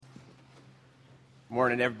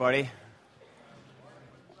Morning, everybody.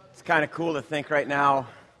 It's kind of cool to think right now,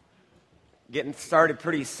 getting started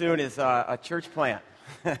pretty soon is a church plant.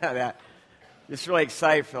 Just really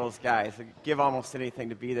excited for those guys. I'd give almost anything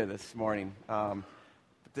to be there this morning. But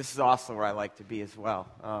this is also where I like to be as well.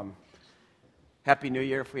 Happy New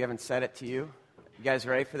Year if we haven't said it to you. You guys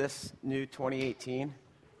ready for this new 2018?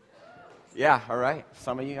 Yeah, all right.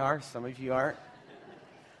 Some of you are, some of you aren't.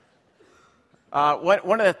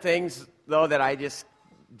 One of the things, though, that I just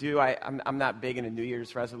do, I'm not big into New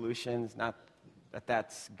Year's resolutions, not that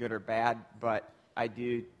that's good or bad, but I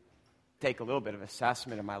do take a little bit of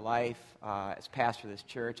assessment of my life. As pastor of this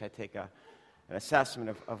church, I take an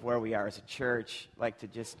assessment of where we are as a church. I like to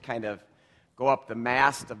just kind of go up the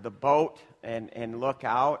mast of the boat and look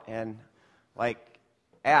out and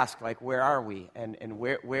ask, where are we and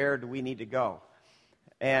where do we need to go?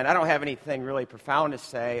 And I don't have anything really profound to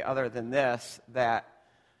say other than this, that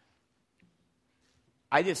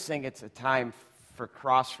I just think it's a time for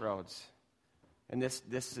crossroads, and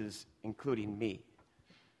this is including me,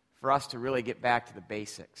 for us to really get back to the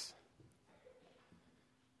basics.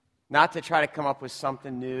 Not to try to come up with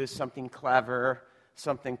something new, something clever,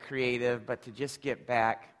 something creative, but to just get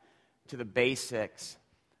back to the basics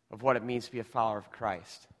of what it means to be a follower of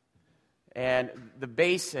Christ. And the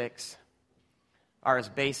basics are as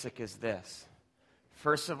basic as this.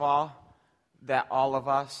 First of all, that all of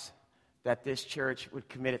us, that this church would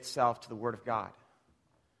commit itself to the Word of God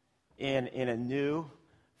in a new,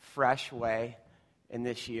 fresh way in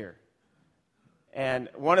this year. And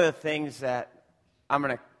one of the things that I'm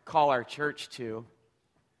going to call our church to,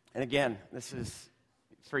 and again, this is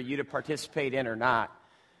for you to participate in or not,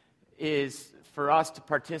 is for us to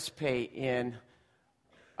participate in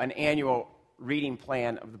an annual reading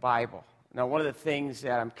plan of the Bible. Now, one of the things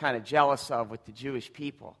that I'm kind of jealous of with the Jewish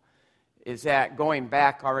people is that going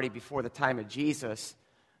back already before the time of Jesus,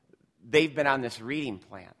 they've been on this reading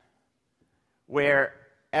plan where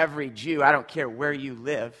every Jew, I don't care where you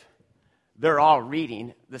live, they're all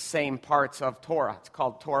reading the same parts of Torah. It's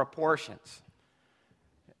called Torah portions.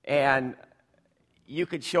 And you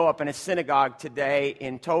could show up in a synagogue today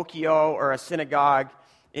in Tokyo or a synagogue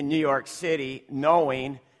in New York City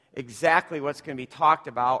knowing exactly what's going to be talked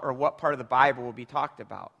about or what part of the Bible will be talked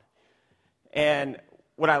about. And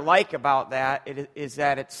what I like about that is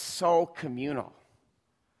that it's so communal.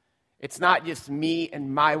 It's not just me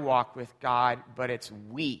and my walk with God, but it's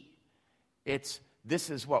we. This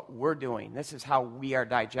is what we're doing. This is how we are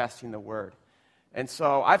digesting the Word. And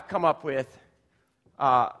so I've come up with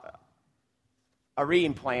a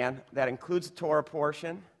reading plan that includes the Torah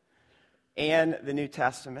portion and the New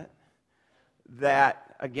Testament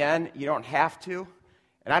that, again, you don't have to.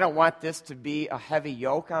 And I don't want this to be a heavy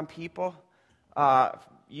yoke on people.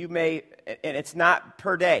 You may, and it's not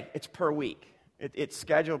per day, it's per week. It's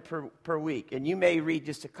scheduled per week. And you may read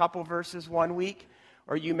just a couple verses one week,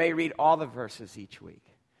 or you may read all the verses each week.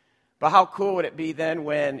 But how cool would it be then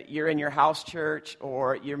when you're in your house church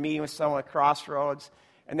or you're meeting with someone at Crossroads,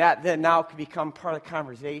 and that then now can become part of the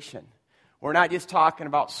conversation. We're not just talking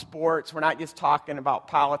about sports. We're not just talking about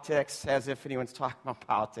politics, as if anyone's talking about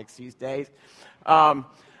politics these days.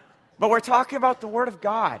 But we're talking about the Word of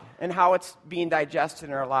God and how it's being digested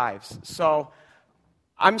in our lives. So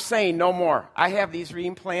I'm saying no more. I have these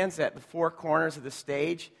reading plans at the four corners of the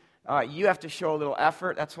stage. You have to show a little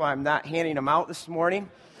effort. That's why I'm not handing them out this morning.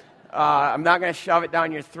 I'm not going to shove it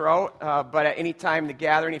down your throat. But at any time in the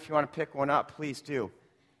gathering, if you want to pick one up, please do.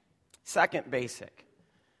 Second basic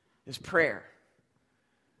is prayer.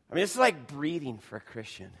 I mean, this is like breathing for a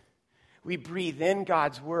Christian. We breathe in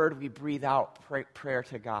God's Word. We breathe out prayer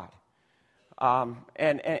to God.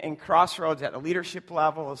 And Crossroads at the leadership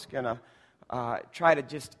level is going to try to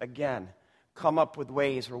just, again, come up with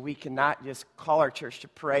ways where we can not just call our church to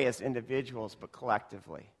pray as individuals, but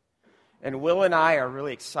collectively. And Will and I are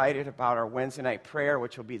really excited about our Wednesday night prayer,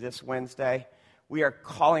 which will be this Wednesday. We are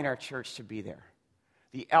calling our church to be there.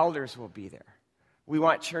 The elders will be there. We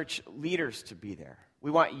want church leaders to be there.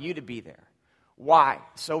 We want you to be there. Why?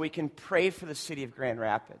 So we can pray for the city of Grand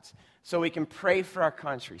Rapids. So we can pray for our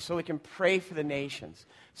country. So we can pray for the nations.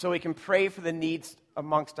 So we can pray for the needs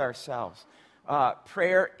amongst ourselves.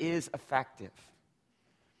 Prayer is effective.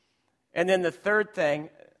 And then the third thing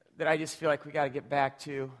that I just feel like we got to get back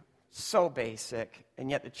to, so basic, and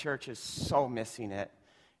yet the church is so missing it,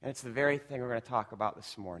 and it's the very thing we're going to talk about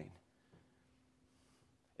this morning,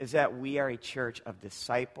 is that we are a church of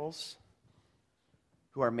disciples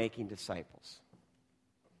who are making disciples.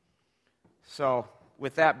 So,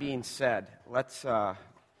 with that being said, let's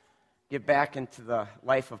get back into the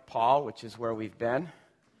life of Paul, which is where we've been.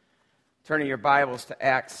 Turning your Bibles to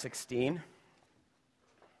Acts 16.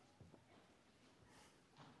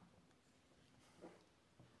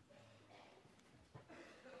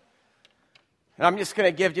 And I'm just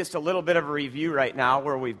going to give just a little bit of a review right now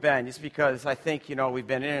where we've been, just because I think, we've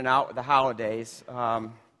been in and out with the holidays.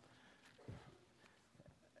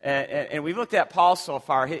 And we've looked at Paul so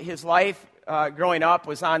far. His life growing up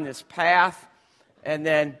was on this path, and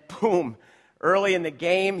then, boom, early in the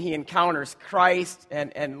game, he encounters Christ,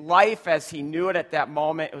 and life as he knew it at that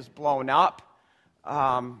moment was blown up.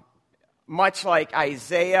 Much like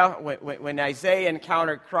Isaiah, when Isaiah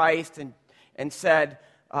encountered Christ and said,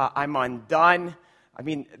 I'm undone. I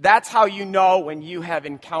mean, that's how you know when you have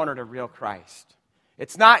encountered a real Christ.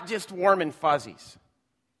 It's not just warm and fuzzies.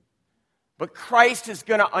 But Christ is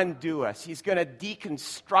going to undo us. He's going to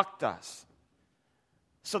deconstruct us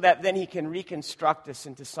so that then he can reconstruct us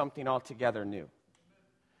into something altogether new.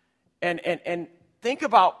 And think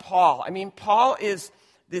about Paul. I mean, Paul is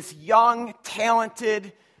this young,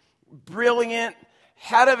 talented, brilliant,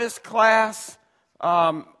 head of his class,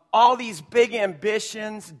 all these big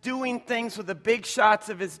ambitions, doing things with the big shots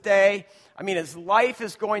of his day. I mean, his life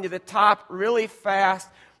is going to the top really fast.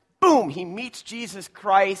 Boom, he meets Jesus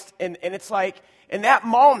Christ, and it's like, in that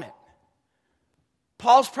moment,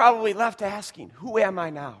 Paul's probably left asking, who am I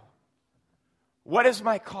now? What is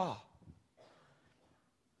my call?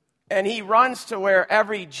 And he runs to where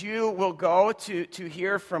every Jew will go to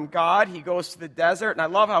hear from God. He goes to the desert, and I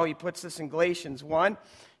love how he puts this in Galatians 1.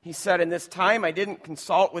 He said, in this time I didn't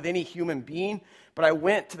consult with any human being, but I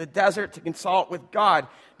went to the desert to consult with God,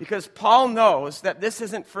 because Paul knows that this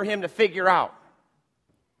isn't for him to figure out.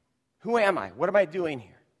 Who am I? What am I doing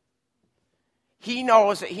here? He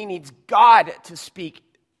knows that he needs God to speak.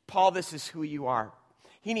 Paul, this is who you are.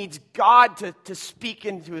 He needs God to speak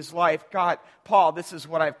into his life. God, Paul, this is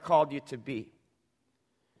what I've called you to be.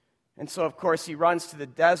 And so, of course, he runs to the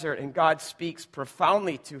desert, and God speaks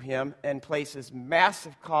profoundly to him and places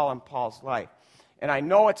massive call on Paul's life. And I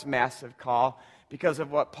know it's massive call because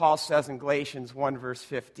of what Paul says in Galatians 1, verse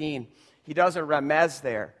 15. He does a remez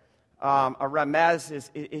there. A remez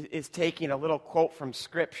is taking a little quote from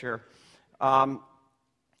Scripture and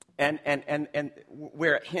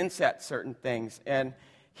where it hints at certain things. And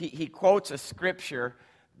he quotes a Scripture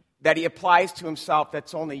that he applies to himself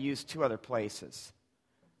that's only used two other places.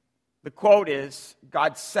 The quote is,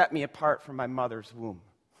 God set me apart from my mother's womb.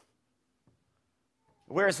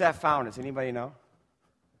 Where is that found? Does anybody know?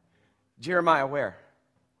 Jeremiah where?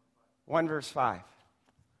 1 verse 5.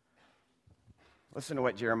 Listen to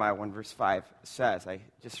what Jeremiah 1 verse 5 says. I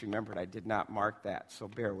just remembered I did not mark that, so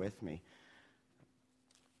bear with me.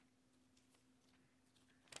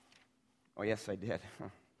 Oh, yes, I did.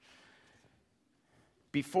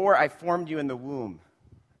 Before I formed you in the womb,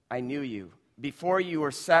 I knew you. Before you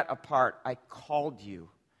were set apart, I called you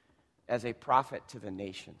as a prophet to the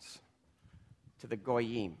nations, to the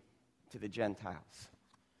Goyim, to the Gentiles.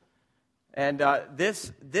 And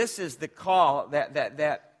this is the call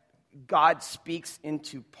that God speaks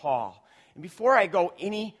into Paul. And before I go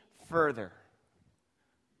any further,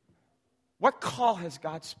 what call has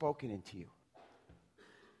God spoken into you?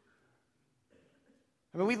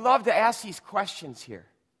 I mean, we love to ask these questions here.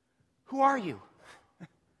 Who are you?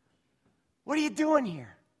 What are you doing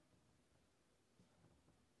here?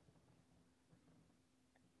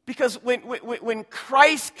 Because when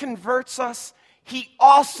Christ converts us, he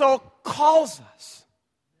also calls us.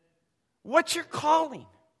 What's your calling?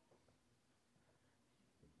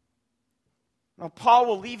 Now, Paul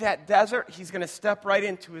will leave that desert. He's going to step right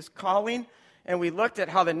into his calling. And we looked at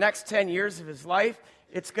how the next 10 years of his life,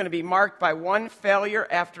 it's going to be marked by one failure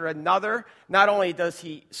after another. Not only does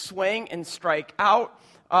he swing and strike out,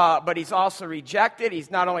 but he's also rejected. He's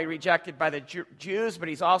not only rejected by the Jews, but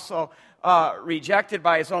he's also rejected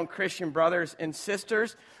by his own Christian brothers and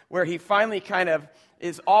sisters, where he finally kind of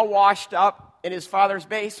is all washed up in his father's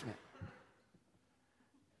basement.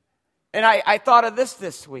 And I thought of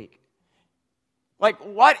this week. Like,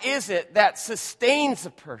 what is it that sustains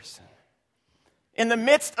a person in the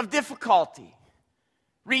midst of difficulty,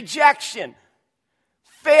 rejection,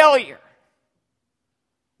 failure?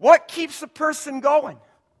 What keeps a person going?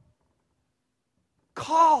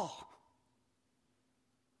 Call.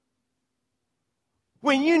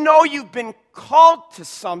 When you know you've been called to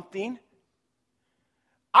something,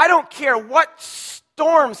 I don't care what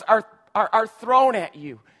storms are thrown at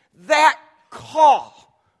you, that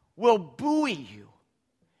call will buoy you.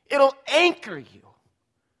 It'll anchor you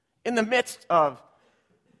in the midst of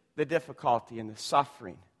the difficulty and the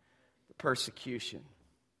suffering, the persecution.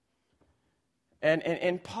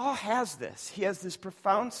 And Paul has this. He has this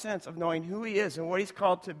profound sense of knowing who he is and what he's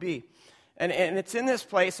called to be. And it's in this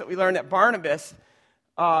place that we learn that Barnabas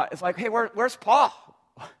is like, hey, where's Paul?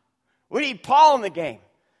 We need Paul in the game.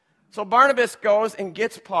 So Barnabas goes and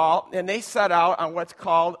gets Paul, and they set out on what's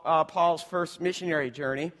called Paul's first missionary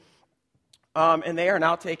journey. And they are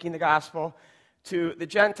now taking the gospel to the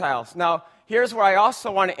Gentiles. Now, here's where I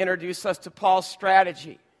also want to introduce us to Paul's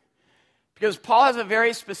strategy. Because Paul has a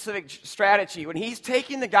very specific strategy. When he's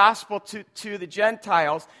taking the gospel to the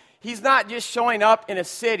Gentiles, he's not just showing up in a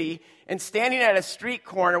city and standing at a street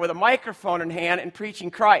corner with a microphone in hand and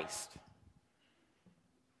preaching Christ.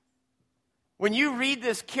 When you read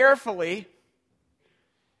this carefully,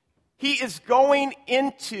 he is going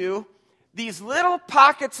into these little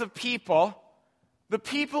pockets of people, the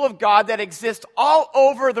people of God that exist all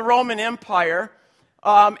over the Roman Empire,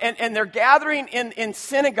 and they're gathering in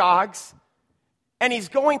synagogues, and he's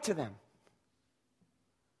going to them.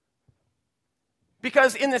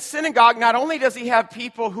 Because in the synagogue, not only does he have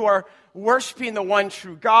people who are worshiping the one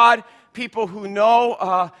true God, people who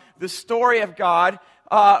know the story of God,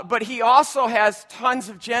 but he also has tons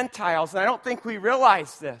of Gentiles, and I don't think we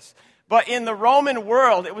realize this. But in the Roman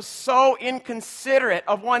world, it was so inconsiderate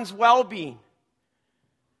of one's well-being.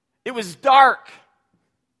 It was dark.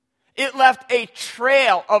 It left a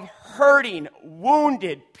trail of hurting,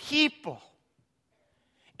 wounded people.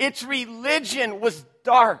 Its religion was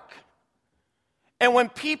dark. And when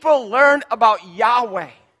people learned about Yahweh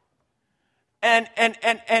and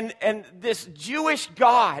this Jewish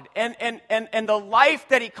God and the life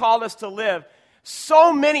that he called us to live,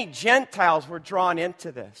 so many Gentiles were drawn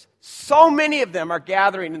into this. So many of them are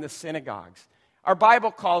gathering in the synagogues. Our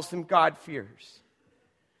Bible calls them God-fearers.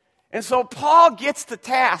 And so Paul gets the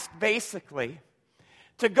task, basically,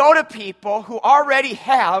 to go to people who already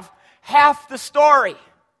have half the story.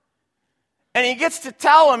 And he gets to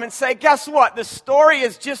tell them and say, guess what? The story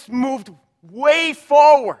has just moved way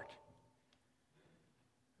forward.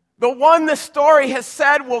 The one the story has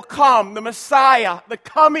said will come, the Messiah, the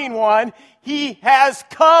coming one, he has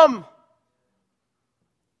come.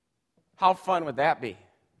 How fun would that be?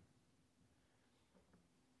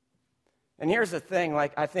 And here's the thing,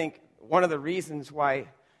 I think one of the reasons why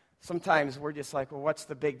sometimes we're just like, well, what's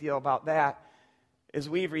the big deal about that? Is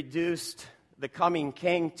we've reduced the coming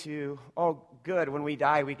king to, oh, good, when we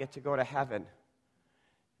die, we get to go to heaven.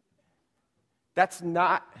 That's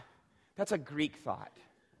a Greek thought.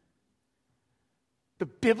 The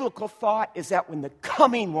biblical thought is that when the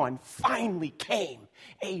coming one finally came,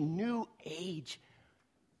 a new age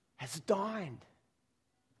has dawned.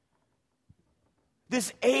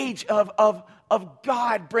 This age of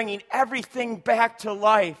God bringing everything back to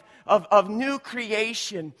life, of new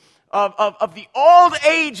creation, of the old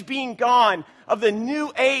age being gone, of the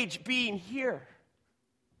new age being here.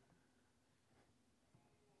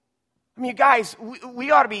 I mean, guys,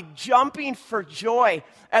 we ought to be jumping for joy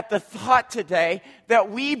at the thought today that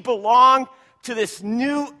we belong to this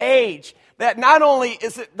new age. That not only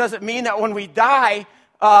does it mean that when we die,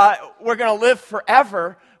 we're going to live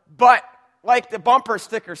forever, but like the bumper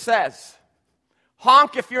sticker says,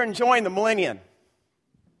 honk if you're enjoying the millennium.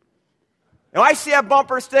 Now, I see a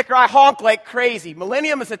bumper sticker, I honk like crazy.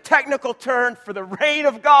 Millennium is a technical term for the reign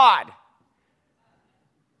of God.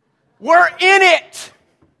 We're in it.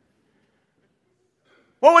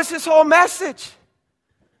 What was his whole message?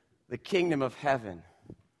 The kingdom of heaven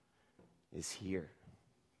is here.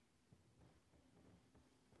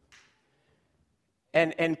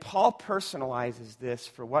 And Paul personalizes this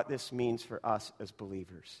for what this means for us as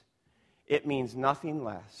believers. It means nothing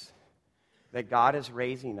less that God is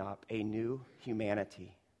raising up a new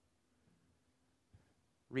humanity.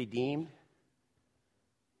 Redeemed,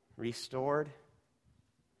 restored.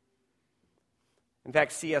 In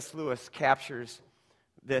fact, C.S. Lewis captures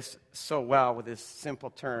this so well with this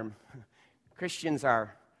simple term. Christians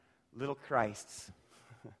are little Christs.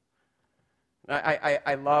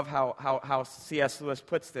 I love how C.S. Lewis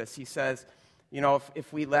puts this. He says, you know,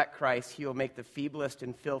 if we let Christ, he will make the feeblest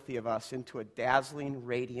and filthy of us into a dazzling,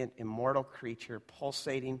 radiant, immortal creature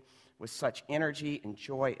pulsating with such energy and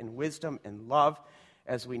joy and wisdom and love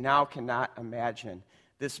as we now cannot imagine.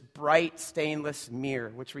 This bright, stainless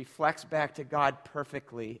mirror, which reflects back to God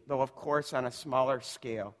perfectly, though of course on a smaller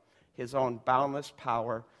scale, his own boundless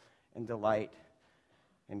power and delight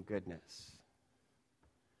and goodness.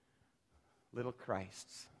 Little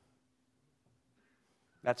Christs.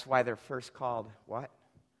 That's why they're first called what?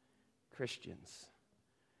 Christians.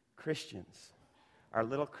 Christians are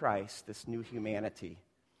little Christ, this new humanity.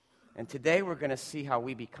 And today we're going to see how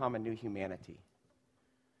we become a new humanity.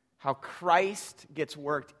 How Christ gets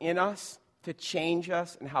worked in us to change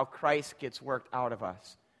us, and how Christ gets worked out of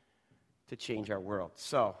us to change our world.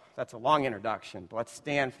 So, that's a long introduction, but let's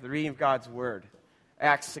stand for the reading of God's Word.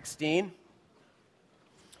 Acts 16.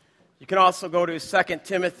 You can also go to 2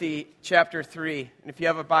 Timothy chapter 3. And if you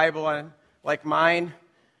have a Bible on, like mine,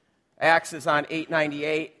 Acts is on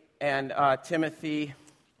 898, and Timothy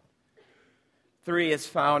 3 is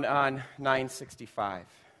found on 965.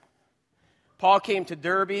 Paul came to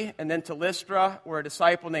Derbe and then to Lystra, where a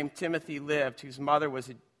disciple named Timothy lived, whose mother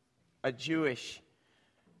was a Jewish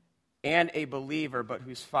and a believer, but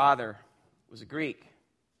whose father was a Greek.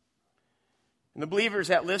 And the believers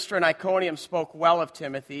at Lystra and Iconium spoke well of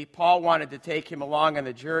Timothy. Paul wanted to take him along on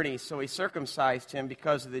the journey, so he circumcised him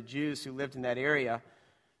because of the Jews who lived in that area,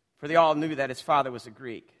 for they all knew that his father was a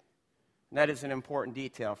Greek. And that is an important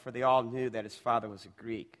detail, for they all knew that his father was a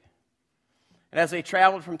Greek. And as they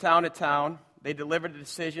traveled from town to town, they delivered the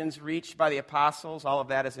decisions reached by the apostles. All of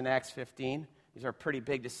that is in Acts 15. These are pretty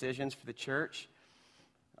big decisions for the church.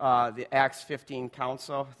 The Acts 15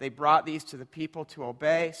 council. They brought these to the people to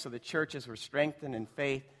obey, so the churches were strengthened in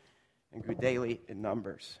faith and grew daily in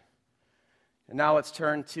numbers. And now let's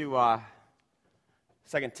turn to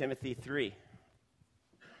 2 Timothy 3.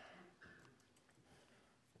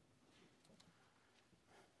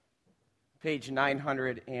 Page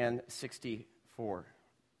 964.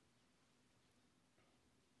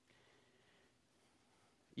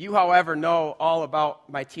 You, however, know all about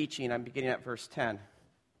my teaching. I'm beginning at verse 10.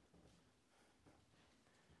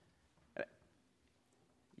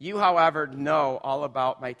 You, however, know all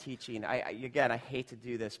about my teaching. I hate to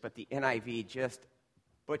do this, but the NIV just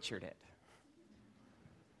butchered it.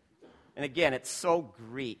 And again, it's so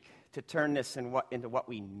Greek to turn this into what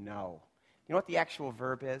we know. You know what the actual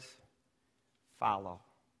verb is? Follow.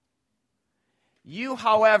 You,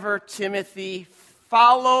 however, Timothy,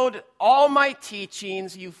 followed all my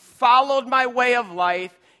teachings. You followed my way of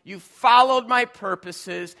life. You followed my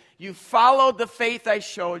purposes. You followed the faith I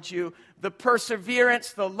showed you, the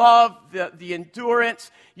perseverance, the love, the endurance.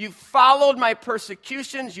 You followed my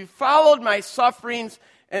persecutions. You followed my sufferings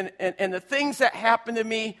and the things that happened to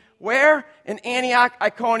me. Where? In Antioch,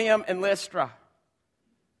 Iconium, and Lystra.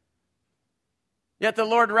 Yet the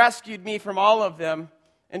Lord rescued me from all of them.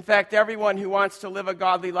 In fact, everyone who wants to live a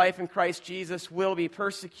godly life in Christ Jesus will be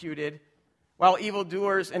persecuted, while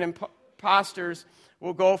evildoers and impostors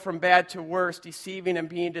will go from bad to worse, deceiving and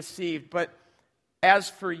being deceived. But as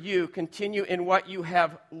for you, continue in what you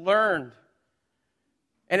have learned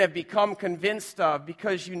and have become convinced of,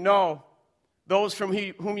 because you know those from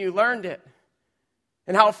whom you learned it,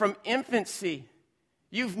 and how from infancy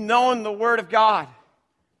you've known the Word of God,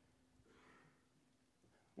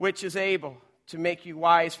 which is able to make you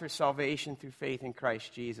wise for salvation through faith in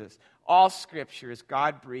Christ Jesus. All Scripture is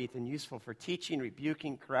God-breathed and useful for teaching,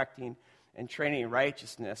 rebuking, correcting, and training in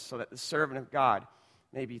righteousness, so that the servant of God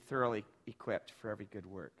may be thoroughly equipped for every good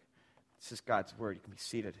work. This is God's Word. You can be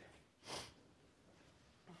seated.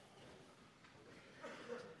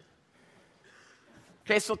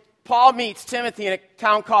 Okay, so Paul meets Timothy in a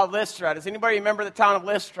town called Lystra. Does anybody remember the town of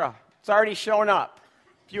Lystra? It's already shown up.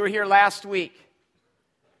 If you were here last week.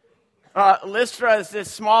 Lystra is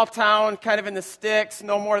this small town kind of in the sticks,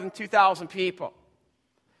 no more than 2,000 people.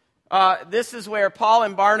 This is where Paul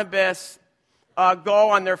and Barnabas go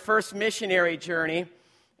on their first missionary journey.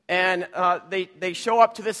 And they show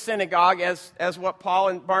up to the synagogue as what Paul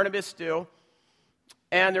and Barnabas do.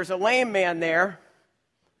 And there's a lame man there,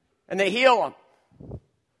 and they heal him.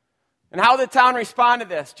 And how did the town respond to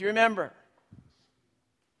this? Do you remember?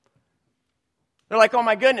 They're like, oh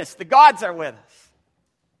my goodness, the gods are with us.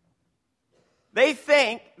 They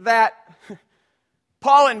think that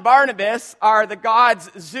Paul and Barnabas are the gods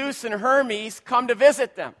Zeus and Hermes come to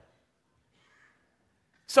visit them.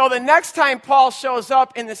 So the next time Paul shows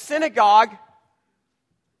up in the synagogue,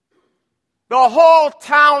 the whole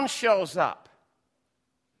town shows up.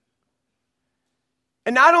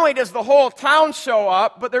 And not only does the whole town show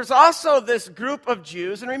up, but there's also this group of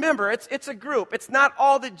Jews. And remember, it's a group. It's not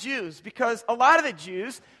all the Jews, because a lot of the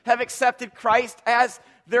Jews have accepted Christ as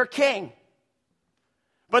their king.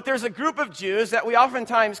 But there's a group of Jews that we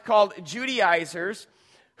oftentimes call Judaizers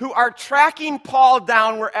who are tracking Paul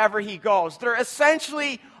down wherever he goes. They're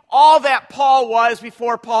essentially all that Paul was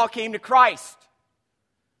before Paul came to Christ.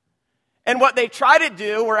 And what they try to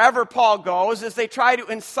do wherever Paul goes is they try to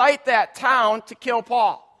incite that town to kill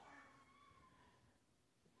Paul.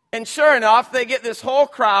 And sure enough, they get this whole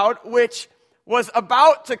crowd, which was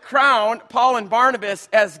about to crown Paul and Barnabas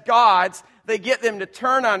as gods. They get them to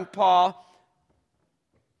turn on Paul.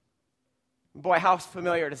 Boy, how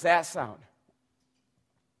familiar does that sound?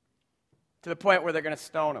 To the point where they're going to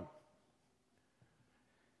stone him.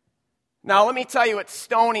 Now, let me tell you what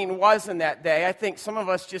stoning was in that day. I think some of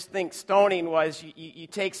us just think stoning was you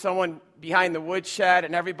take someone behind the woodshed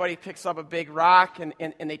and everybody picks up a big rock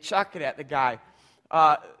and they chuck it at the guy.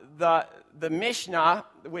 The Mishnah,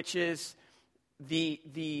 which is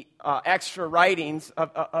the extra writings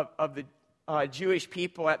of the Jewish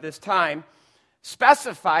people at this time,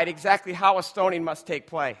 specified exactly how a stoning must take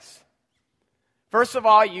place. First of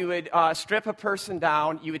all, you would strip a person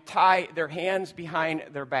down. You would tie their hands behind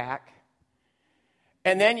their back.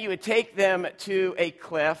 And then you would take them to a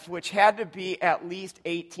cliff, which had to be at least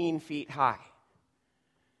 18 feet high.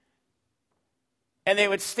 And they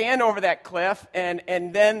would stand over that cliff, and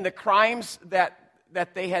then the crimes that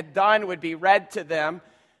they had done would be read to them.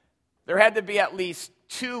 There had to be at least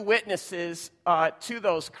 2 witnesses to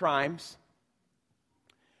those crimes.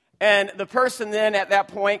 And the person then at that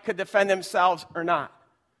point could defend themselves or not.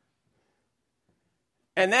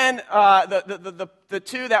 And then the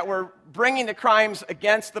 2 that were bringing the crimes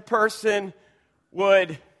against the person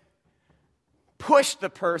would push the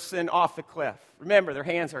person off the cliff. Remember, their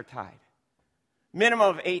hands are tied.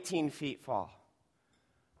 Minimum of 18 feet fall.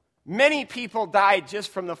 Many people died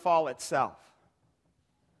just from the fall itself.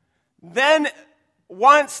 Then,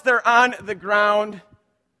 once they're on the ground,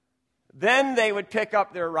 then they would pick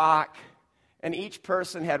up their rock, and each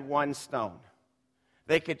person had 1 stone.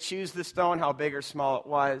 They could choose the stone, how big or small it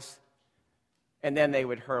was, and then they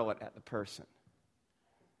would hurl it at the person.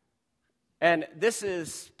 And this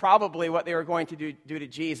is probably what they were going to do to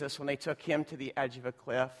Jesus when they took him to the edge of a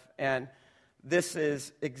cliff. And this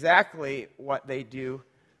is exactly what they do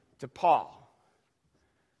to Paul.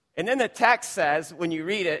 And then the text says, when you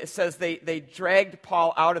read it, it says they dragged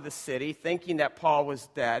Paul out of the city, thinking that Paul was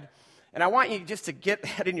dead. And I want you just to get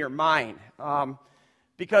that in your mind.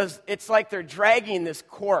 Because it's like they're dragging this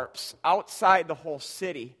corpse outside the whole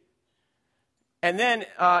city. And then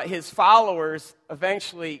his followers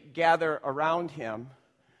eventually gather around him.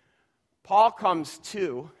 Paul comes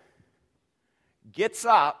to, gets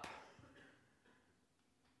up,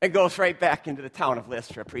 and goes right back into the town of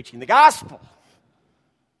Lystra preaching the gospel.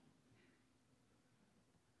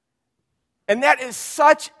 And that is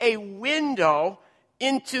such a window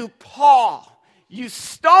into Paul. You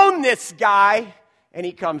stone this guy, and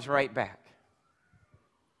he comes right back.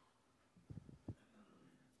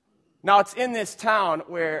 Now, it's in this town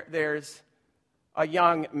where there's a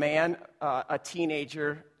young man, a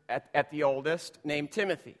teenager at the oldest, named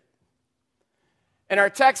Timothy. And our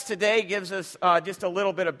text today gives us just a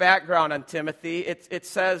little bit of background on Timothy. It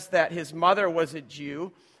says that his mother was a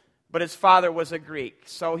Jew, but his father was a Greek.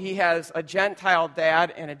 So he has a Gentile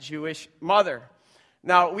dad and a Jewish mother.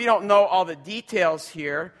 Now, we don't know all the details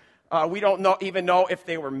here. We don't even know if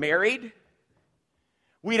they were married.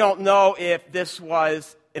 We don't know if this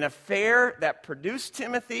was an affair that produced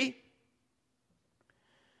Timothy.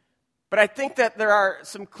 But I think that there are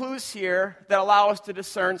some clues here that allow us to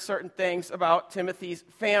discern certain things about Timothy's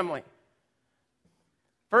family.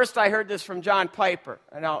 First, I heard this from John Piper,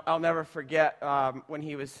 and I'll never forget when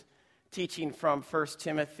he was teaching from 1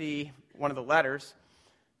 Timothy, one of the letters,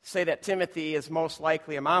 say that Timothy is most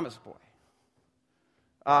likely a mama's boy.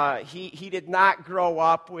 He did not grow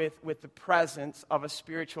up with the presence of a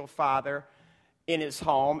spiritual father in his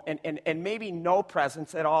home, and maybe no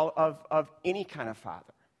presence at all of any kind of father.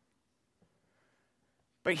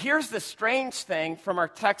 But here's the strange thing from our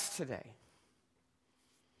text today.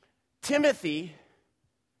 Timothy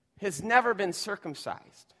has never been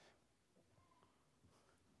circumcised.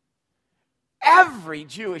 Every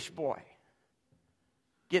Jewish boy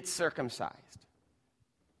gets circumcised.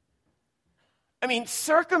 I mean,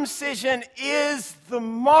 circumcision is the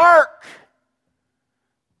mark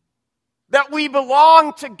that we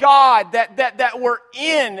belong to God, that we're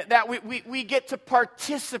in, that we get to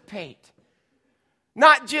participate.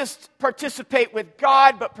 Not just participate with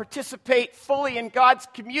God, but participate fully in God's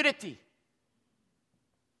community.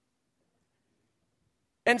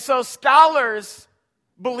 And so scholars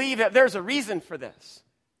believe that there's a reason for this.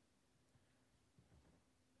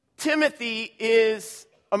 Timothy is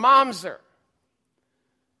a mamzer.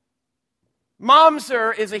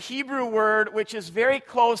 Mamzer is a Hebrew word which is very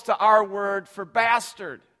close to our word for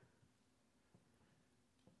bastard.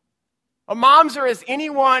 A mamzer is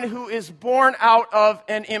anyone who is born out of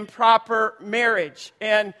an improper marriage.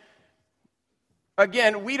 And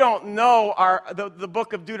again, we don't know the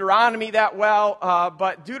book of Deuteronomy that well,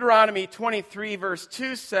 but Deuteronomy 23 verse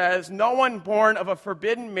 2 says, "No one born of a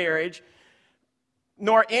forbidden marriage,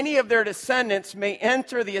 nor any of their descendants may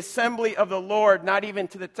enter the assembly of the Lord, not even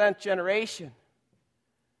to the 10th generation."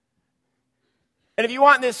 And if you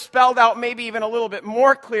want this spelled out maybe even a little bit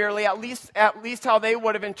more clearly, at least how they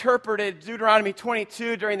would have interpreted Deuteronomy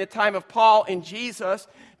 22 during the time of Paul and Jesus,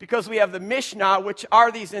 because we have the Mishnah, which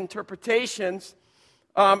are these interpretations.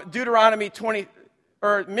 Deuteronomy 20,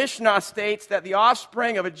 or Mishnah states that the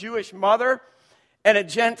offspring of a Jewish mother and a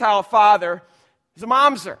Gentile father is a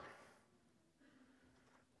mamzer.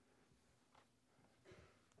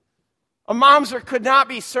 A mamzer could not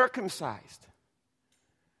be circumcised.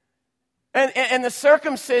 And the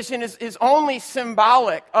circumcision is only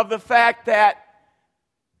symbolic of the fact that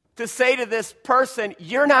to say to this person,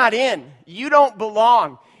 you're not in, you don't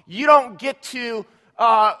belong, you don't get to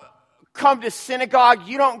come to synagogue,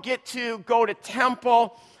 you don't get to go to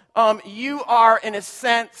temple, you are, in a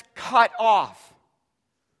sense, cut off.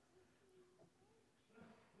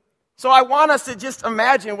 So I want us to just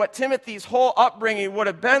imagine what Timothy's whole upbringing would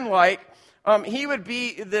have been like. He would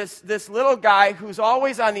be this little guy who's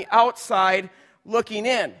always on the outside looking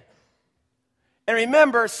in. And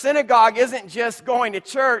remember, synagogue isn't just going to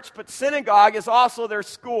church, but synagogue is also their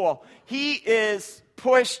school. He is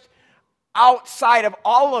pushed outside of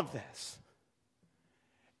all of this.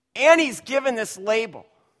 And he's given this label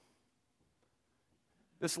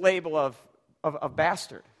of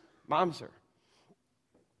bastard, mamzer.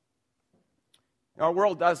 Our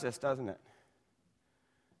world does this, doesn't it?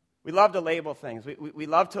 We love to label things. We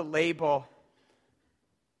love to label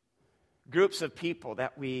groups of people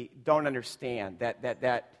that we don't understand,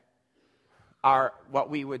 that are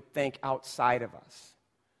what we would think outside of us.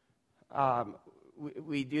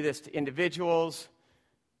 We do this to individuals.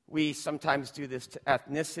 We sometimes do this to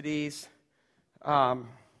ethnicities. And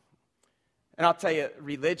I'll tell you,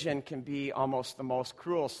 religion can be almost the most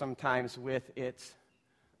cruel sometimes with its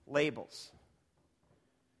labels.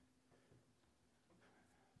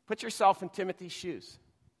 Put yourself in Timothy's shoes.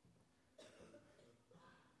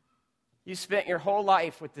 You spent your whole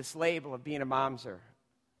life with this label of being a mamzer,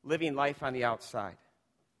 living life on the outside.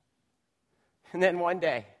 And then one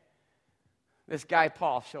day, this guy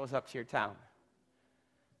Paul shows up to your town.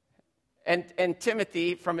 And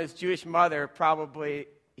Timothy, from his Jewish mother, probably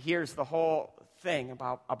hears the whole thing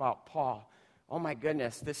about Paul. Oh my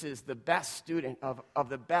goodness, this is the best student of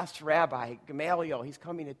the best rabbi, Gamaliel. He's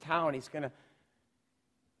coming to town. He's going to...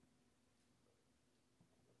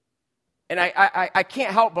 And I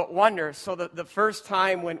can't help but wonder, so the first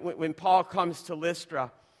time when Paul comes to Lystra,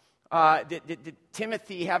 did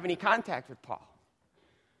Timothy have any contact with Paul?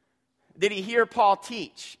 Did he hear Paul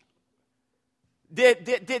teach?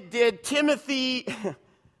 Did Timothy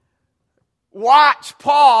watch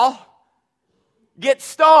Paul get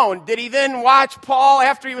stoned? Did he then watch Paul,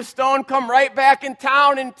 after he was stoned, come right back in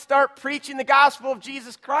town and start preaching the gospel of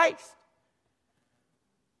Jesus Christ?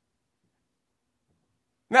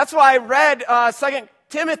 And that's why I read 2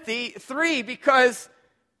 Timothy 3, because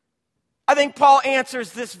I think Paul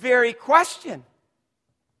answers this very question.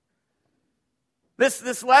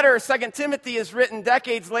 This letter, 2 Timothy, is written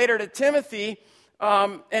decades later to Timothy,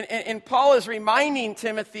 and Paul is reminding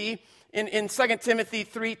Timothy in 2 Timothy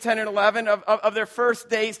 3, 10 and 11 of their first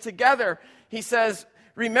days together. He says,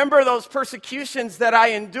 remember those persecutions that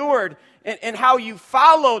I endured and how you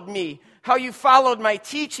followed me, how you followed my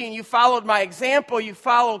teaching, you followed my example, you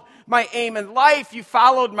followed my aim in life, you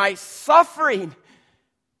followed my suffering.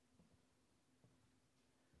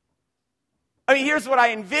 I mean, here's what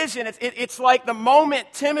I envision. It's like the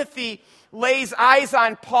moment Timothy lays eyes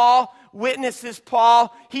on Paul, witnesses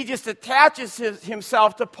Paul, he just attaches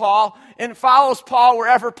himself to Paul and follows Paul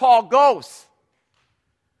wherever Paul goes.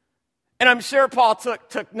 And I'm sure Paul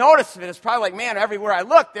took notice of it. It's probably like, man, everywhere I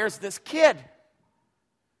look, there's this kid.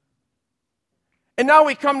 And now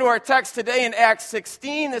we come to our text today in Acts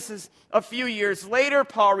 16. This is a few years later.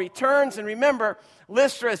 Paul returns. And remember,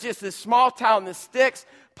 Lystra is just this small town, the sticks.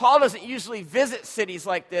 Paul doesn't usually visit cities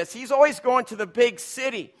like this. He's always going to the big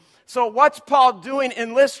city. So what's Paul doing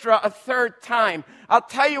in Lystra a third time? I'll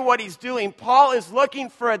tell you what he's doing. Paul is looking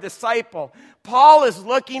for a disciple. Paul is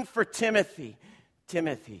looking for Timothy.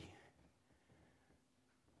 Timothy,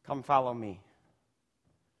 come follow me.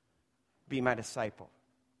 Be my disciple.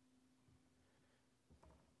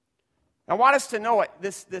 I want us to know what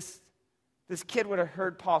this kid would have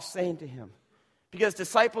heard Paul saying to him. Because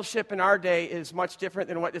discipleship in our day is much different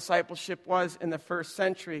than what discipleship was in the first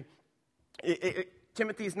century.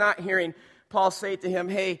 Timothy's not hearing Paul say to him,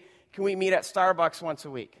 hey, can we meet at Starbucks once a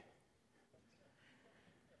week?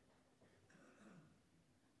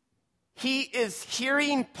 He is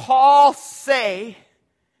hearing Paul say,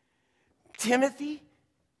 Timothy,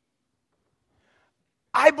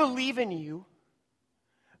 I believe in you.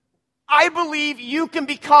 I believe you can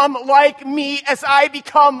become like me as I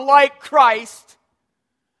become like Christ.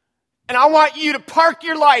 And I want you to park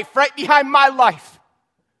your life right behind my life.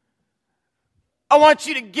 I want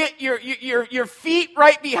you to get your feet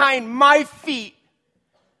right behind my feet.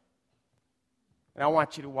 And I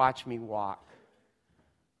want you to watch me walk,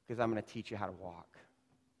 because I'm going to teach you how to walk.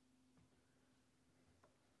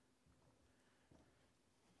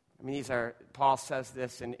 I mean, Paul says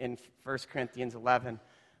this in 1 Corinthians 11.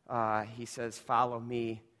 He says, follow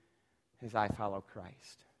me as I follow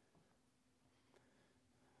Christ.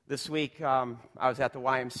 This week, I was at the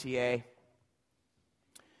YMCA,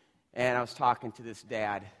 and I was talking to this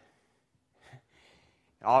dad.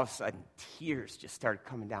 All of a sudden, tears just started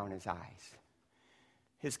coming down his eyes.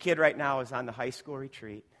 His kid right now is on the high school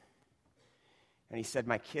retreat, and he said,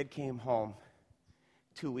 my kid came home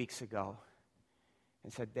 2 weeks ago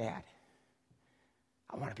and said, Dad,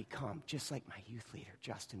 I want to become just like my youth leader,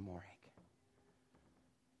 Justin Morig.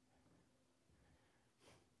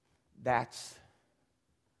 That's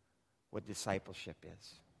what discipleship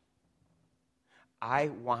is. I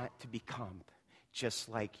want to become just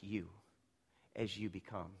like you as you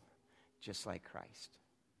become just like Christ.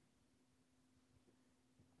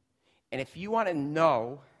 And if you want to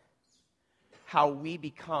know how we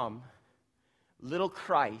become little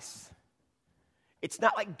Christ, it's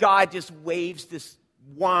not like God just waves this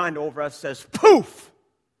wand over us, says, poof!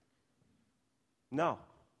 No.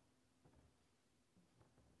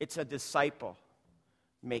 It's a disciple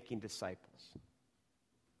making disciples.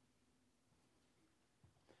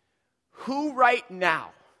 Who right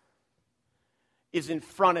now is in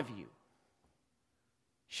front of you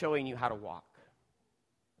showing you how to walk?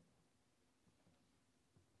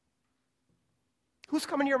 Who's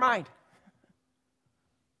coming to your mind?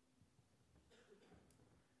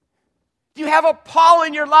 Do you have a Paul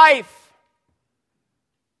in your life?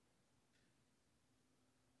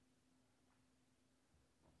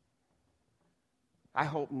 I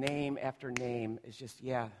hope name after name is just,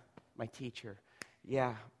 yeah, my teacher.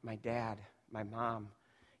 Yeah, my dad, my mom.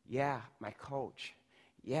 Yeah, my coach.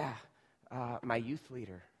 Yeah, my youth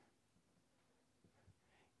leader.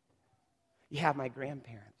 Yeah, my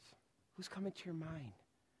grandparents. Who's coming to your mind?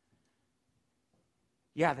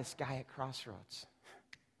 Yeah, this guy at Crossroads.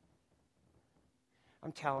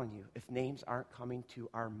 I'm telling you, if names aren't coming to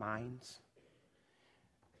our minds,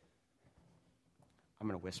 I'm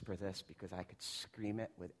going to whisper this because I could scream it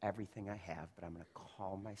with everything I have, but I'm going to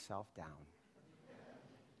calm myself down.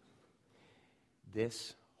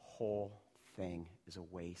 This whole thing is a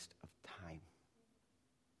waste of time.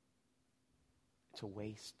 It's a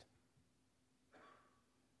waste.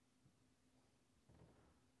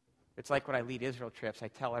 It's like when I lead Israel trips, I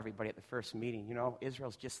tell everybody at the first meeting, you know,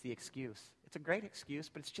 Israel's just the excuse. It's a great excuse,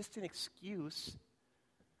 but it's just an excuse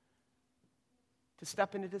to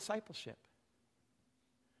step into discipleship.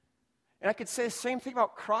 And I could say the same thing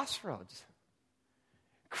about Crossroads.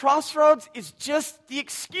 Crossroads is just the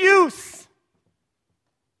excuse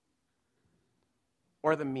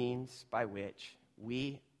or the means by which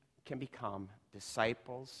we can become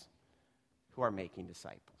disciples who are making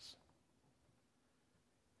disciples.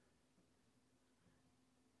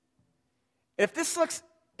 If this looks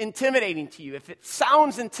intimidating to you, if it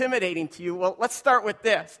sounds intimidating to you, well, let's start with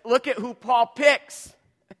this. Look at who Paul picks.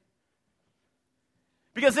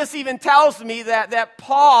 Because this even tells me that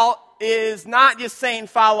Paul is not just saying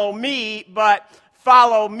follow me, but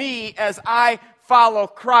follow me as I follow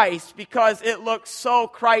Christ, because it looks so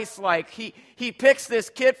Christ-like. He picks this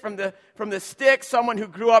kid from the sticks, someone who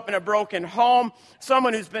grew up in a broken home,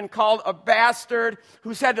 someone who's been called a bastard,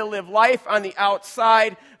 who's had to live life on the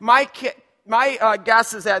outside. My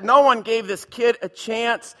guess is that no one gave this kid a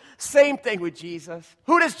chance. Same thing with Jesus.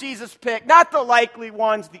 Who does Jesus pick? Not the likely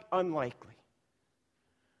ones, the unlikely.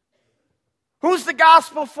 Who's the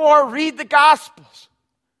gospel for? Read the Gospels.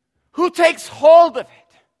 Who takes hold of it?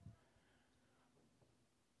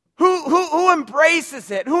 Who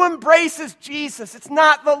embraces it? Who embraces Jesus? It's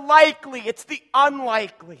not the likely, it's the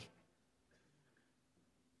unlikely.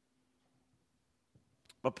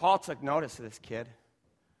 But Paul took notice of this kid.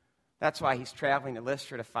 That's why he's traveling to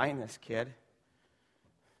Lystra to find this kid.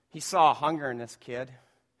 He saw a hunger in this kid.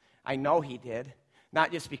 I know he did.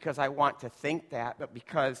 Not just because I want to think that, but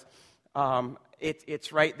because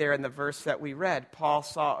it's right there in the verse that we read. Paul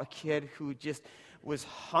saw a kid who just was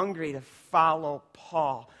hungry to follow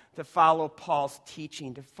Paul, to follow Paul's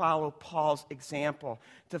teaching, to follow Paul's example,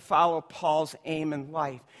 to follow Paul's aim in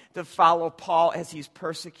life, to follow Paul as he's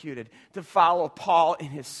persecuted, to follow Paul in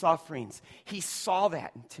his sufferings. He saw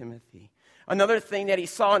that in Timothy. Another thing that he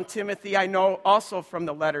saw in Timothy, I know also from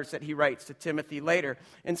the letters that he writes to Timothy later.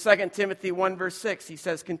 In 2 Timothy 1 verse 6, he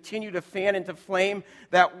says, continue to fan into flame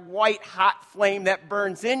that white hot flame that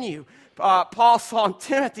burns in you. Paul saw in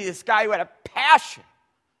Timothy this guy who had a passion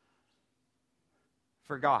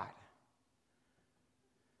for God.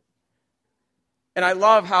 And I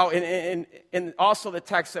love how in also the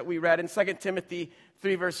text that we read in 2 Timothy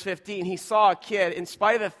 3 verse 15, he saw a kid, in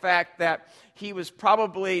spite of the fact that he was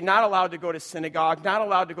probably not allowed to go to synagogue, not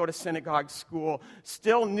allowed to go to synagogue school,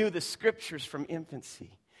 still knew the scriptures from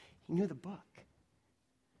infancy. He knew the book.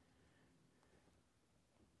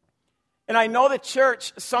 And I know the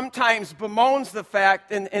church sometimes bemoans the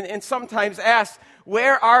fact and sometimes asks,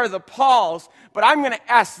 where are the Pauls? But I'm going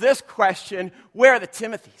to ask this question, where are the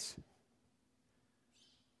Timothys?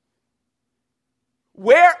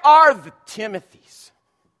 Where are the Timothys?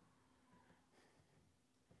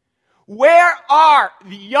 Where are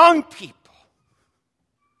the young people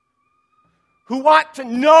who want to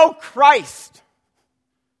know Christ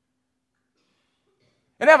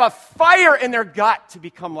and have a fire in their gut to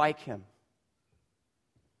become like Him?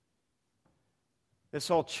 This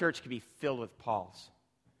whole church could be filled with Pauls,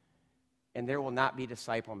 and there will not be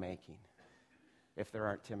disciple making if there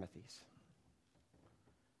aren't Timothys.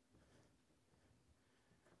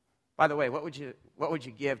 By the way, what would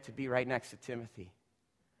you give to be right next to Timothy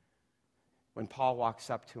when Paul walks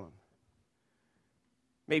up to him?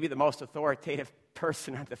 Maybe the most authoritative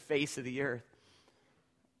person on the face of the earth.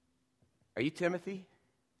 Are you Timothy?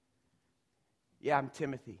 Yeah, I'm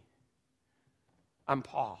Timothy. I'm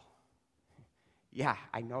Paul. Yeah,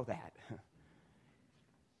 I know that.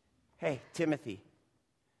 Hey, Timothy,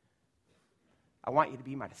 I want you to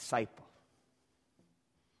be my disciple.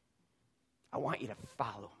 I want you to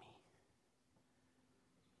follow me.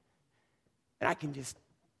 And I can just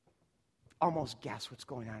almost guess what's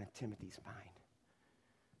going on in Timothy's mind.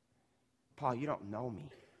 Paul, you don't know me.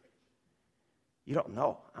 You don't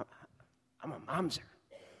know. I'm a mamzer.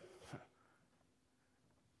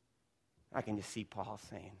 I can just see Paul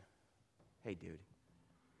saying, hey, dude,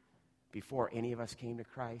 before any of us came to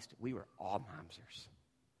Christ, we were all mamzers.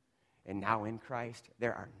 And now in Christ,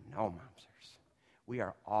 there are no mamzers. We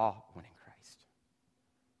are all one in Christ.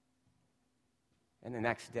 And the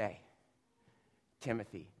next day,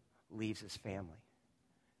 Timothy leaves his family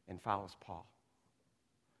and follows Paul.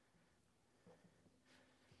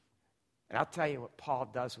 And I'll tell you what Paul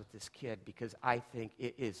does with this kid, because I think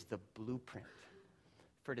it is the blueprint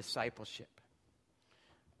for discipleship.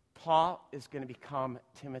 Paul is going to become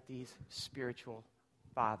Timothy's spiritual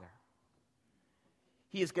father.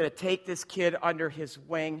 He is going to take this kid under his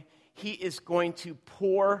wing. He is going to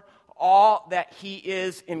pour all that he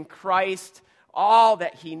is in Christ, all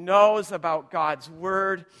that he knows about God's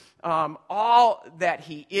word, all that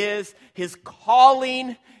he is, his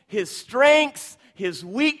calling, his strengths, his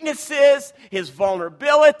weaknesses, his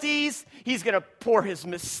vulnerabilities. He's going to pour his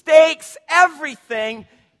mistakes, everything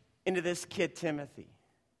into this kid Timothy,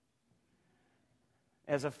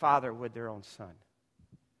 as a father would their own son.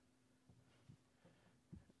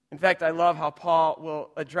 In fact, I love how Paul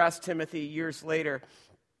will address Timothy years later,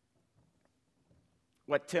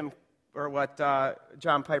 what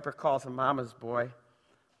John Piper calls a mama's boy,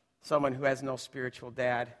 someone who has no spiritual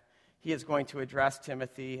dad. He is going to address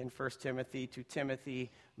Timothy in 1 Timothy, to Timothy,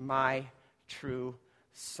 my true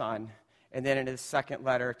son. And then in his second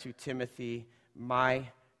letter to Timothy, my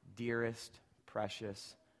dearest,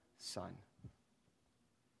 precious son.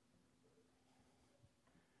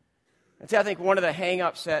 And see, I think one of the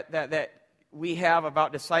hang-ups that we have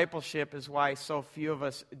about discipleship is why so few of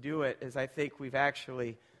us do it, is I think we've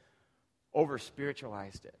actually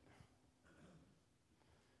over-spiritualized it.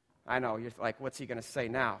 I know, you're like, what's he going to say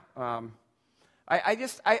now?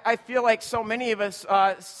 I feel like so many of us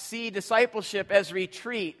see discipleship as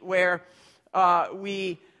retreat, where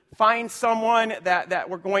we find someone that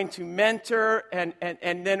we're going to mentor, and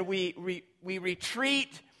then we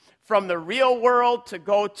retreat from the real world to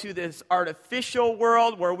go to this artificial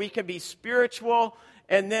world where we can be spiritual,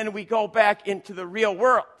 and then we go back into the real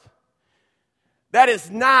world. That is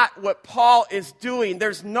not what Paul is doing.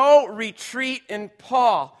 There's no retreat in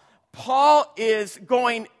Paul. Paul is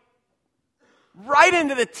going right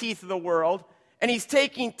into the teeth of the world, and he's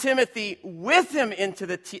taking Timothy with him into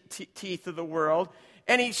the teeth of the world,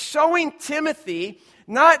 and he's showing Timothy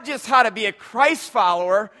not just how to be a Christ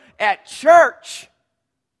follower at church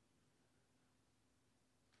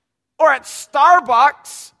or at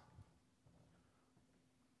Starbucks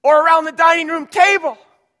or around the dining room table.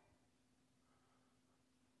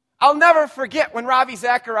 I'll never forget when Ravi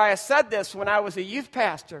Zacharias said this when I was a youth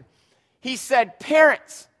pastor. He said,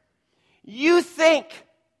 parents, You think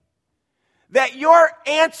that your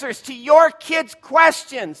answers to your kids'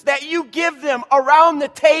 questions that you give them around the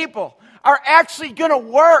table are actually going to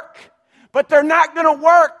work, but they're not going to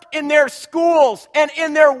work in their schools and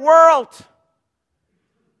in their world.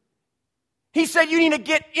 He said you need to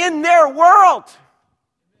get in their world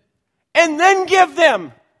and then give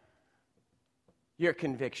them your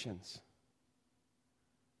convictions.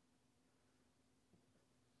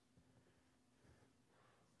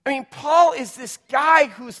 I mean, Paul is this guy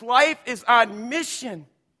whose life is on mission.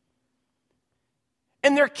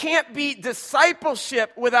 And there can't be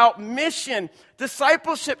discipleship without mission.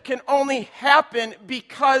 Discipleship can only happen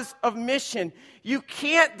because of mission. You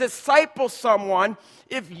can't disciple someone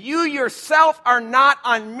if you yourself are not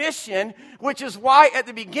on mission, which is why at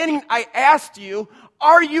the beginning I asked you,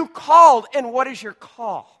 are you called and what is your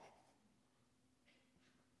call?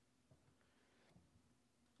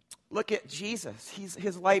 Look at Jesus.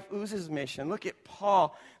 His life oozes mission. Look at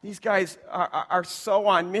Paul. These guys are so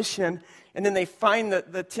on mission. And then they find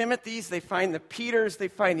the Timothys, they find the Peters, they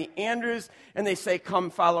find the Andrews, and they say, come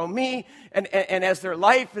follow me. And as their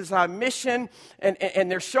life is on mission, and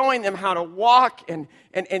they're showing them how to walk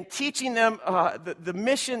and teaching them the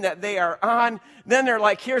mission that they are on, then they're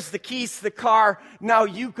like, here's the keys to the car, now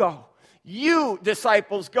you go. You,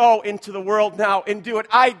 disciples, go into the world now and do what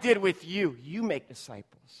I did with you. You make disciples.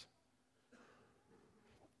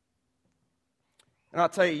 And I'll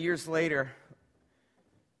tell you, years later,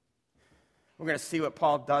 we're going to see what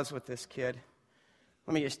Paul does with this kid.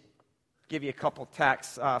 Let me just give you a couple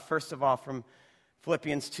texts. First of all, from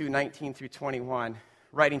Philippians 2:19 through 21,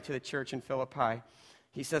 writing to the church in Philippi.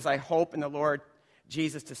 He says, I hope in the Lord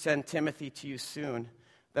Jesus to send Timothy to you soon,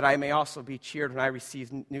 that I may also be cheered when I receive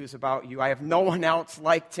news about you. I have no one else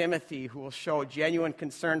like Timothy who will show genuine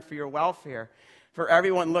concern for your welfare. For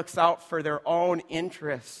everyone looks out for their own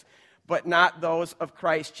interests, but not those of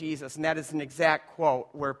Christ Jesus. And that is an exact quote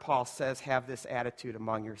where Paul says, have this attitude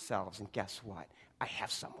among yourselves. And guess what? I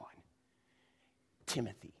have someone,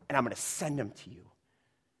 Timothy, and I'm going to send him to you.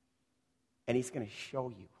 And he's going to show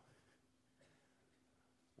you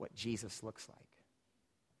what Jesus looks like.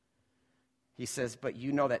 He says, but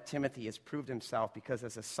you know that Timothy has proved himself because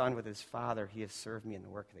as a son with his father, he has served me in the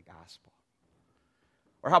work of the gospel.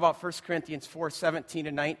 Or how about 1 Corinthians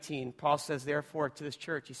 4:17-19? Paul says, therefore, to this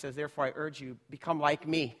church, he says, therefore I urge you, become like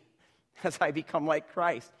me, as I become like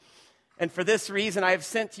Christ. And for this reason I have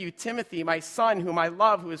sent to you Timothy, my son, whom I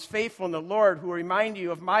love, who is faithful in the Lord, who will remind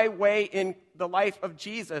you of my way in the life of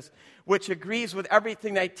Jesus, which agrees with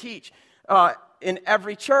everything I teach in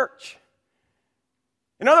every church.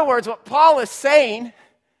 In other words, what Paul is saying,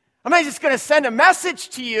 I'm not just going to send a message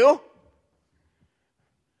to you.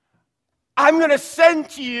 I'm going to send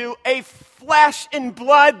to you a flesh and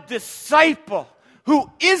blood disciple who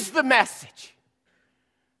is the message.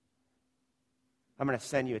 I'm going to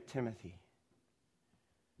send you a Timothy.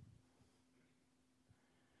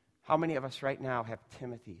 How many of us right now have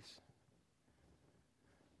Timothys?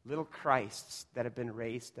 Little Christs that have been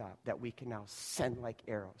raised up that we can now send like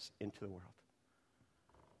arrows into the world.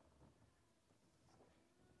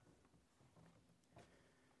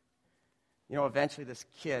 You know, eventually this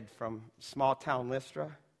kid from small town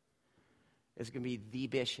Lystra is going to be the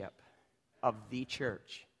bishop of the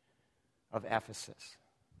church of Ephesus.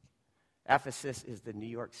 Ephesus is the New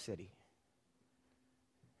York City.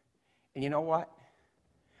 And you know what?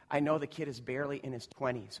 I know the kid is barely in his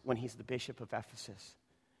 20s when he's the bishop of Ephesus.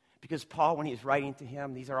 Because Paul, when he's writing to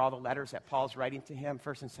him, these are all the letters that Paul's writing to him,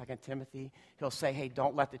 1 and 2 Timothy. He'll say, hey,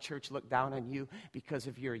 don't let the church look down on you because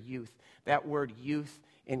of your youth. That word youth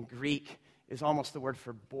in Greek is almost the word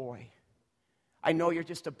for boy. I know you're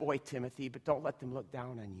just a boy, Timothy, but don't let them look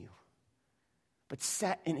down on you. But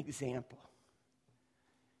set an example.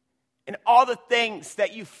 And all the things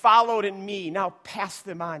that you followed in me, now pass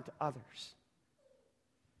them on to others.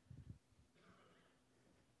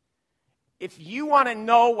 If you want to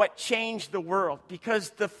know what changed the world, because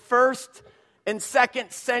the first and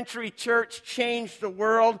second century church changed the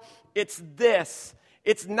world, it's this.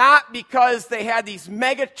 It's not because they had these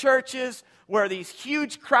mega churches where these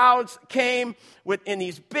huge crowds came in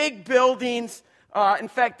these big buildings. In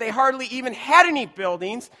fact, they hardly even had any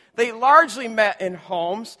buildings. They largely met in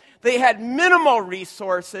homes. They had minimal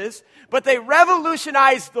resources, but they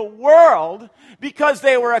revolutionized the world because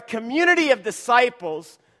they were a community of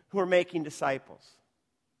disciples who were making disciples.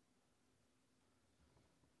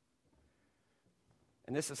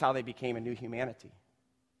 And this is how they became a new humanity.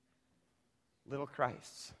 Little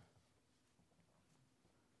Christs.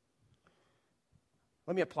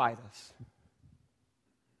 Let me apply this.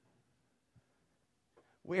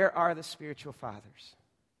 Where are the spiritual fathers?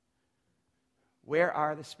 Where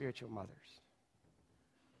are the spiritual mothers?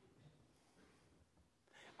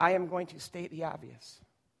 I am going to state the obvious.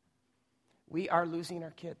 We are losing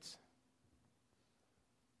our kids.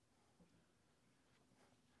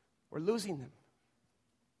 We're losing them.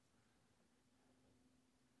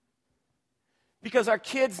 Because our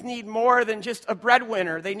kids need more than just a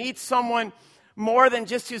breadwinner. They need someone more than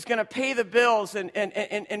just who's going to pay the bills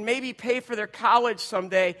and maybe pay for their college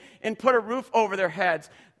someday and put a roof over their heads.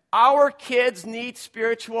 Our kids need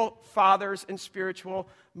spiritual fathers and spiritual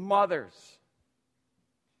mothers.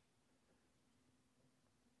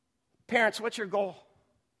 Parents, what's your goal?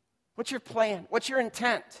 What's your plan? What's your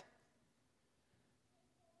intent?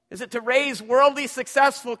 Is it to raise worldly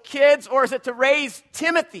successful kids, or is it to raise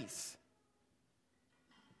Timothys?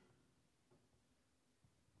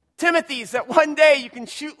 Timothys that one day you can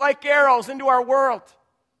shoot like arrows into our world.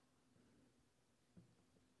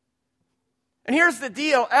 And here's the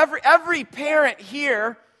deal. Every parent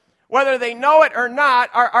here, whether they know it or not,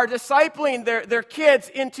 are discipling their kids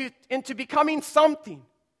into becoming something.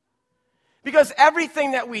 Because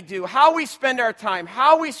everything that we do, how we spend our time,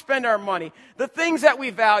 how we spend our money, the things that we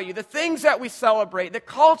value, the things that we celebrate, the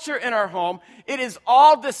culture in our home, it is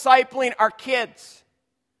all discipling our kids.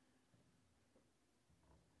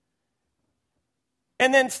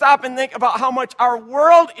 And then stop and think about how much our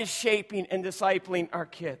world is shaping and discipling our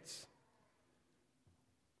kids.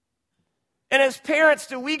 And as parents,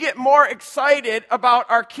 do we get more excited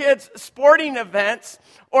about our kids' sporting events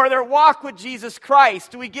or their walk with Jesus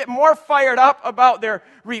Christ? Do we get more fired up about their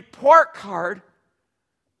report card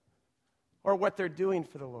or what they're doing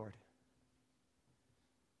for the Lord?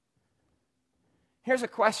 Here's a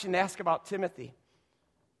question to ask about Timothy.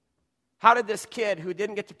 How did this kid who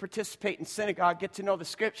didn't get to participate in synagogue get to know the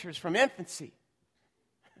scriptures from infancy?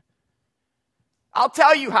 I'll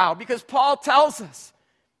tell you how, because Paul tells us.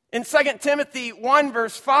 In 2 Timothy 1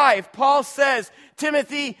 verse 5, Paul says,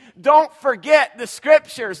 Timothy, don't forget the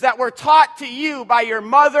scriptures that were taught to you by your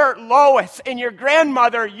mother Lois and your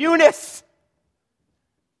grandmother Eunice.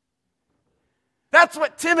 That's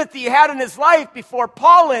what Timothy had in his life before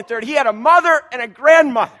Paul entered. He had a mother and a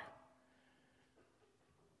grandmother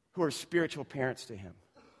who were spiritual parents to him.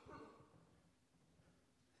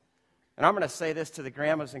 And I'm going to say this to the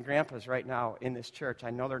grandmas and grandpas right now in this church.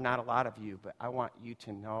 I know there are not a lot of you, but I want you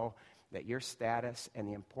to know that your status and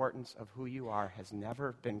the importance of who you are has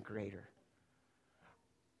never been greater.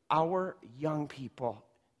 Our young people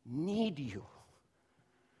need you.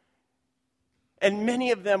 And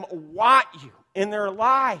many of them want you in their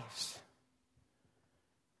lives.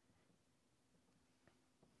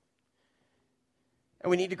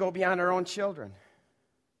 And we need to go beyond our own children.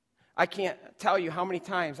 I can't tell you how many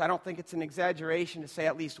times, I don't think it's an exaggeration to say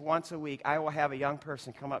at least once a week, I will have a young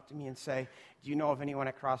person come up to me and say, do you know of anyone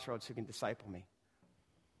at Crossroads who can disciple me?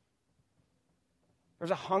 There's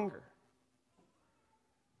a hunger.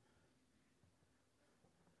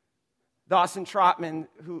 Dawson Trotman,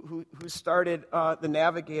 who started the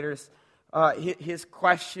Navigators, his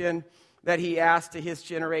question that he asked to his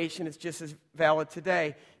generation is just as valid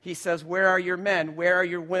today. He says, where are your men? Where are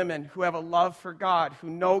your women who have a love for God, who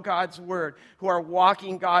know God's word, who are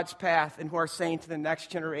walking God's path, and who are saying to the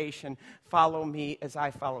next generation, follow me as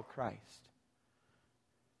I follow Christ?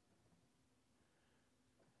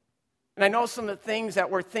 And I know some of the things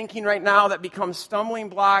that we're thinking right now that become stumbling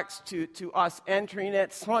blocks to us entering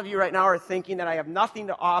it. Some of you right now are thinking that I have nothing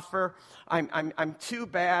to offer. I'm too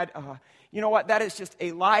bad. You know what? That is just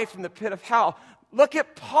a lie from the pit of hell. Look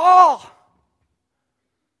at Paul.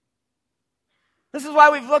 This is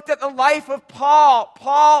why we've looked at the life of Paul.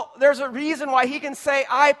 Paul, there's a reason why he can say,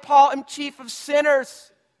 I, Paul, am chief of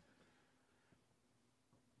sinners.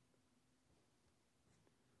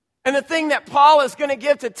 And the thing that Paul is going to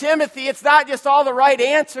give to Timothy, it's not just all the right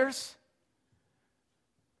answers.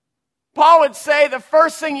 Paul would say the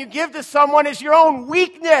first thing you give to someone is your own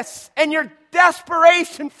weakness and your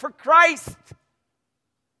desperation for Christ.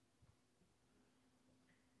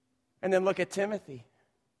 And then look at Timothy.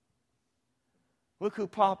 Look who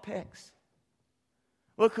Paul picks.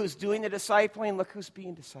 Look who's doing the discipling. Look who's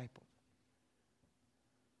being discipled.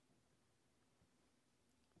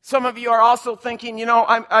 Some of you are also thinking, you know,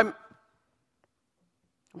 I'm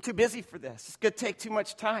too busy for this. It's going to take too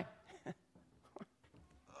much time.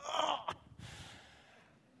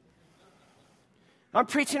 I'm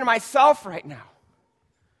preaching to myself right now.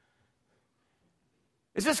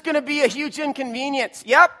 Is this going to be a huge inconvenience?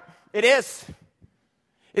 Yep, it is.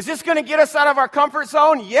 Is this going to get us out of our comfort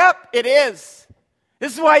zone? Yep, it is.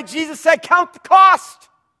 This is why Jesus said, count the cost.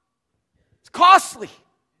 It's costly.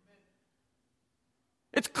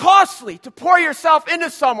 It's costly to pour yourself into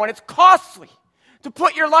someone. It's costly. to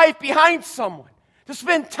put your life behind someone, to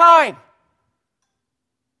spend time.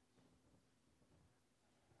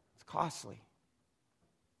 It's costly.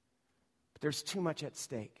 But there's too much at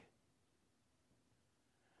stake.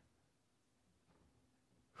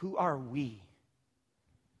 Who are we?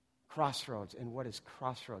 Crossroads. And what is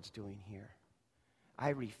Crossroads doing here? I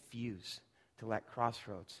refuse to let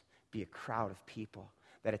Crossroads be a crowd of people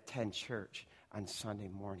that attend church on Sunday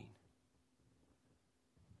morning.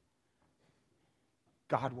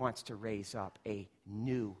 God wants to raise up a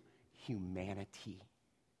new humanity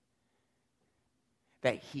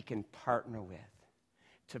that he can partner with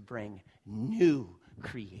to bring new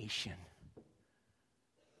creation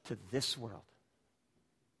to this world.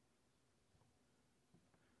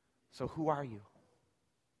 So who are you?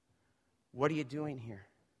 What are you doing here?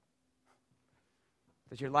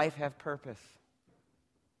 Does your life have purpose?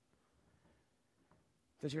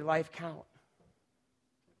 Does your life count?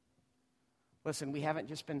 Listen, we haven't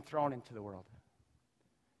just been thrown into the world.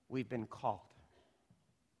 We've been called.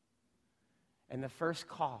 And the first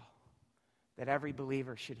call that every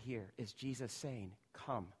believer should hear is Jesus saying,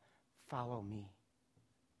 "Come, follow me."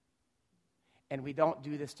 And we don't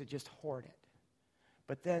do this to just hoard it,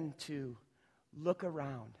 but then to look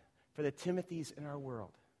around for the Timothys in our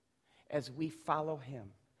world as we follow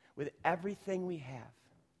him with everything we have,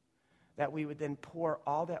 that we would then pour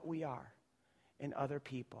all that we are in other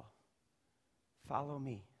people. Follow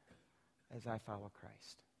me as I follow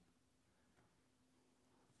Christ.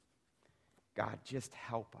 God, just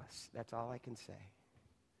help us. That's all I can say.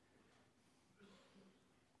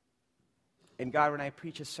 And God, when I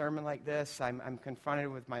preach a sermon like this, I'm confronted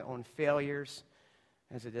with my own failures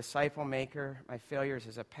as a disciple maker, my failures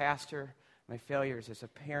as a pastor, my failures as a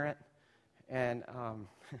parent. And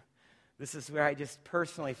this is where I just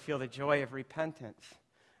personally feel the joy of repentance.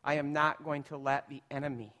 I am not going to let the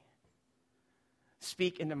enemy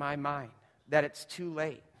speak into my mind that it's too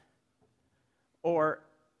late or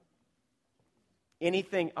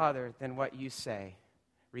anything other than what you say.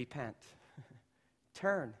 Repent.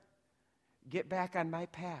 Turn. Get back on my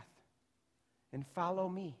path and follow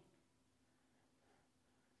me.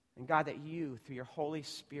 And God, that you, through your Holy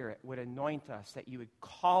Spirit, would anoint us, that you would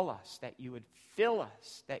call us, that you would fill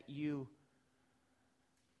us, that you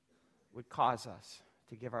would cause us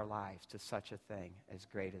to give our lives to such a thing as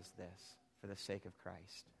great as this, for the sake of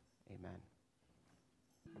Christ. Amen.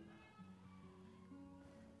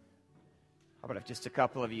 How about if just a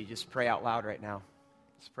couple of you just pray out loud right now?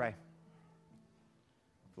 Let's pray.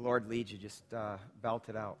 If the Lord leads you, just belt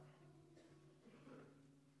it out.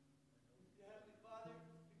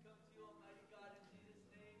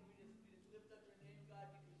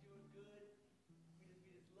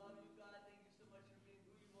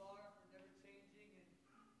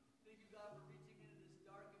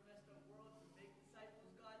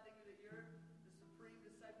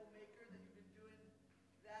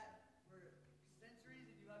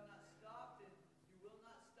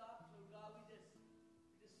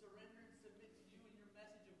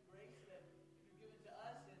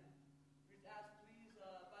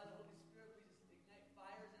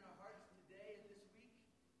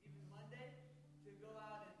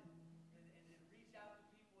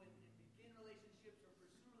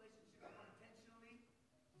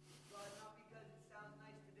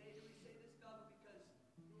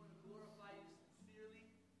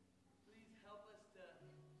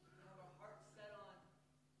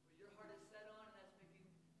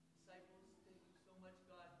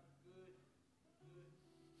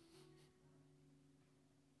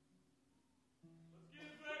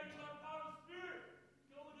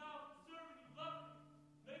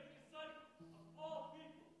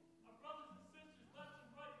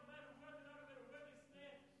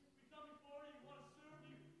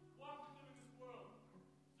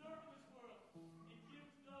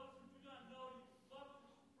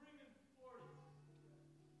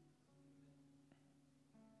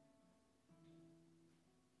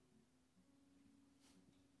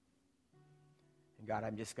 And God,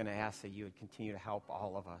 I'm just going to ask that you would continue to help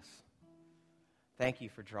all of us. Thank you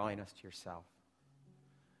for drawing us to yourself.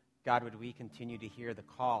 God, would we continue to hear the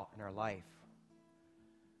call in our life?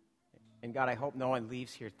 And God, I hope no one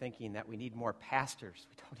leaves here thinking that we need more pastors.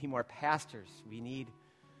 We don't need more pastors. We need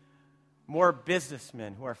more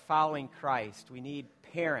businessmen who are following Christ. We need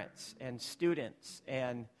parents and students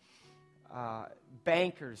and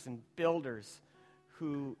bankers and builders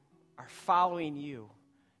who are following you.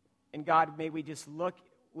 And God, may we just look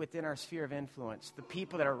within our sphere of influence, the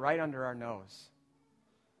people that are right under our nose.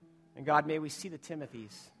 And God, may we see the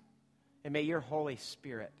Timothys. And may your Holy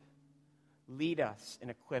Spirit lead us and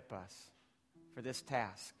equip us for this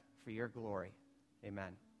task, for your glory.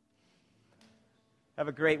 Amen. Have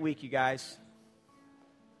a great week, you guys.